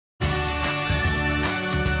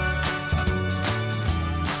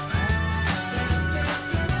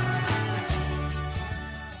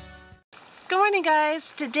morning,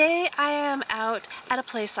 guys. Today I am out at a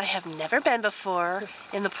place I have never been before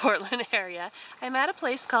in the Portland area. I'm at a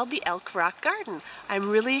place called the Elk Rock Garden. I'm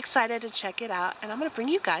really excited to check it out and I'm going to bring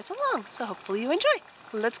you guys along, so hopefully you enjoy.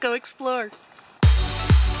 Let's go explore.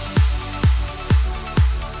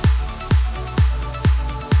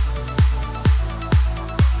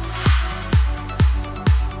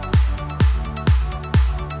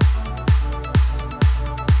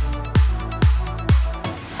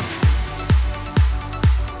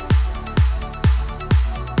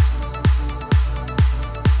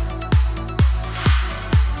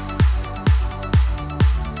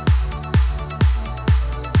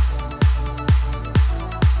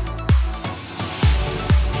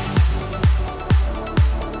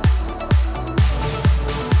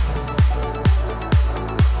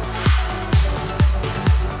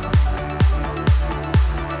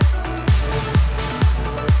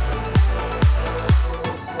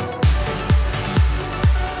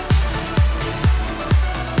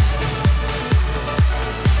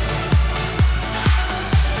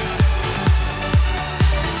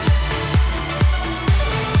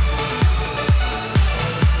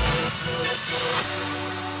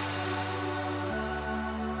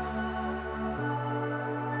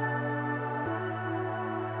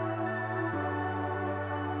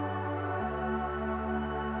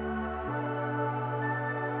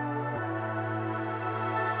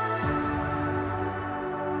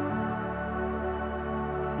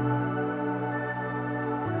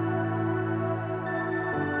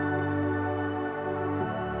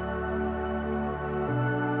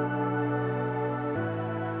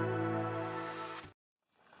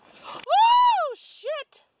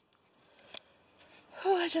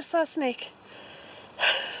 Oh, I just saw a snake.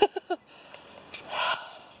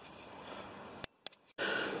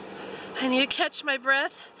 I need to catch my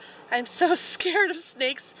breath. I'm so scared of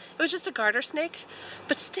snakes. It was just a garter snake,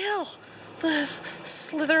 but still, the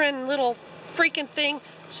slithering little freaking thing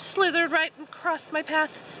slithered right across my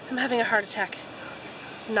path. I'm having a heart attack.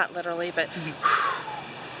 Not literally, but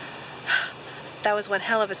that was one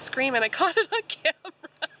hell of a scream and I caught it on camera.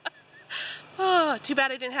 Oh, too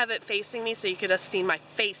bad I didn't have it facing me so you could have seen my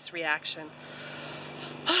face reaction.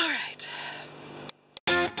 All right.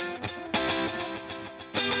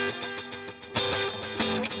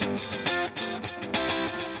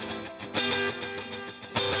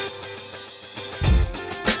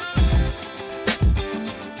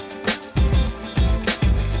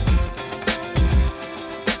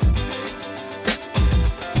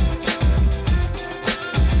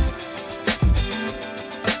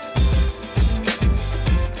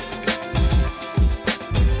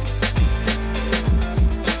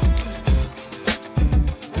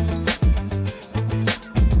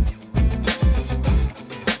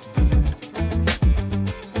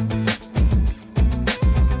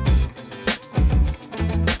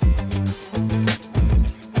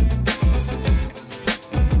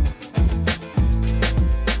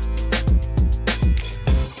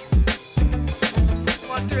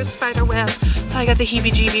 Through a spider web. I got the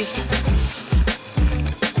heebie-jeebies.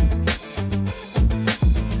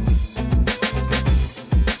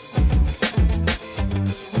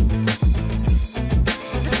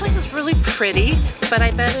 This place is really pretty, but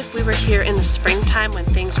I bet if we were here in the springtime when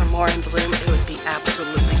things were more in bloom, it would be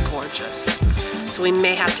absolutely gorgeous. So we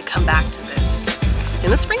may have to come back to this in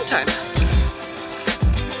the springtime.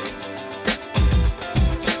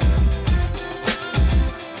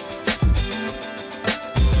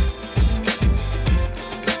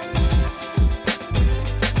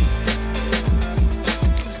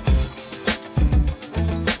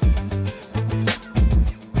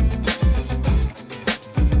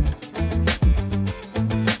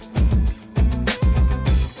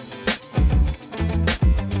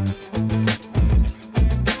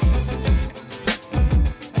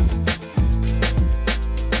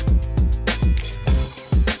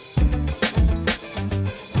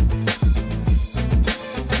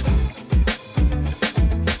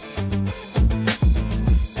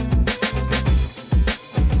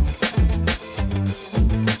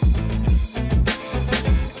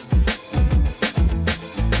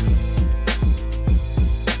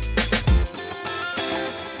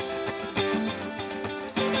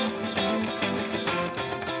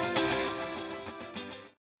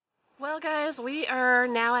 Well guys, we are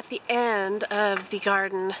now at the end of the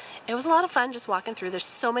garden. It was a lot of fun just walking through. There's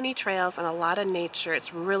so many trails and a lot of nature.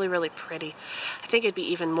 It's really, really pretty. I think it'd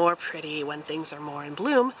be even more pretty when things are more in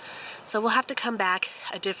bloom. So we'll have to come back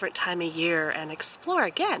a different time of year and explore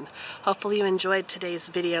again. Hopefully you enjoyed today's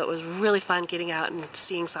video. It was really fun getting out and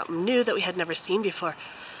seeing something new that we had never seen before.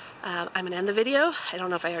 I'm going to end the video. I don't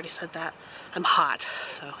know if I already said that. I'm hot,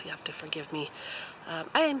 so you have to forgive me.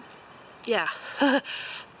 Yeah.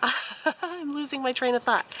 I'm losing my train of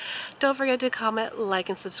thought. Don't forget to comment, like,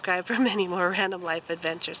 and subscribe for many more random life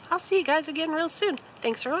adventures. I'll see you guys again real soon.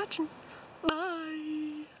 Thanks for watching.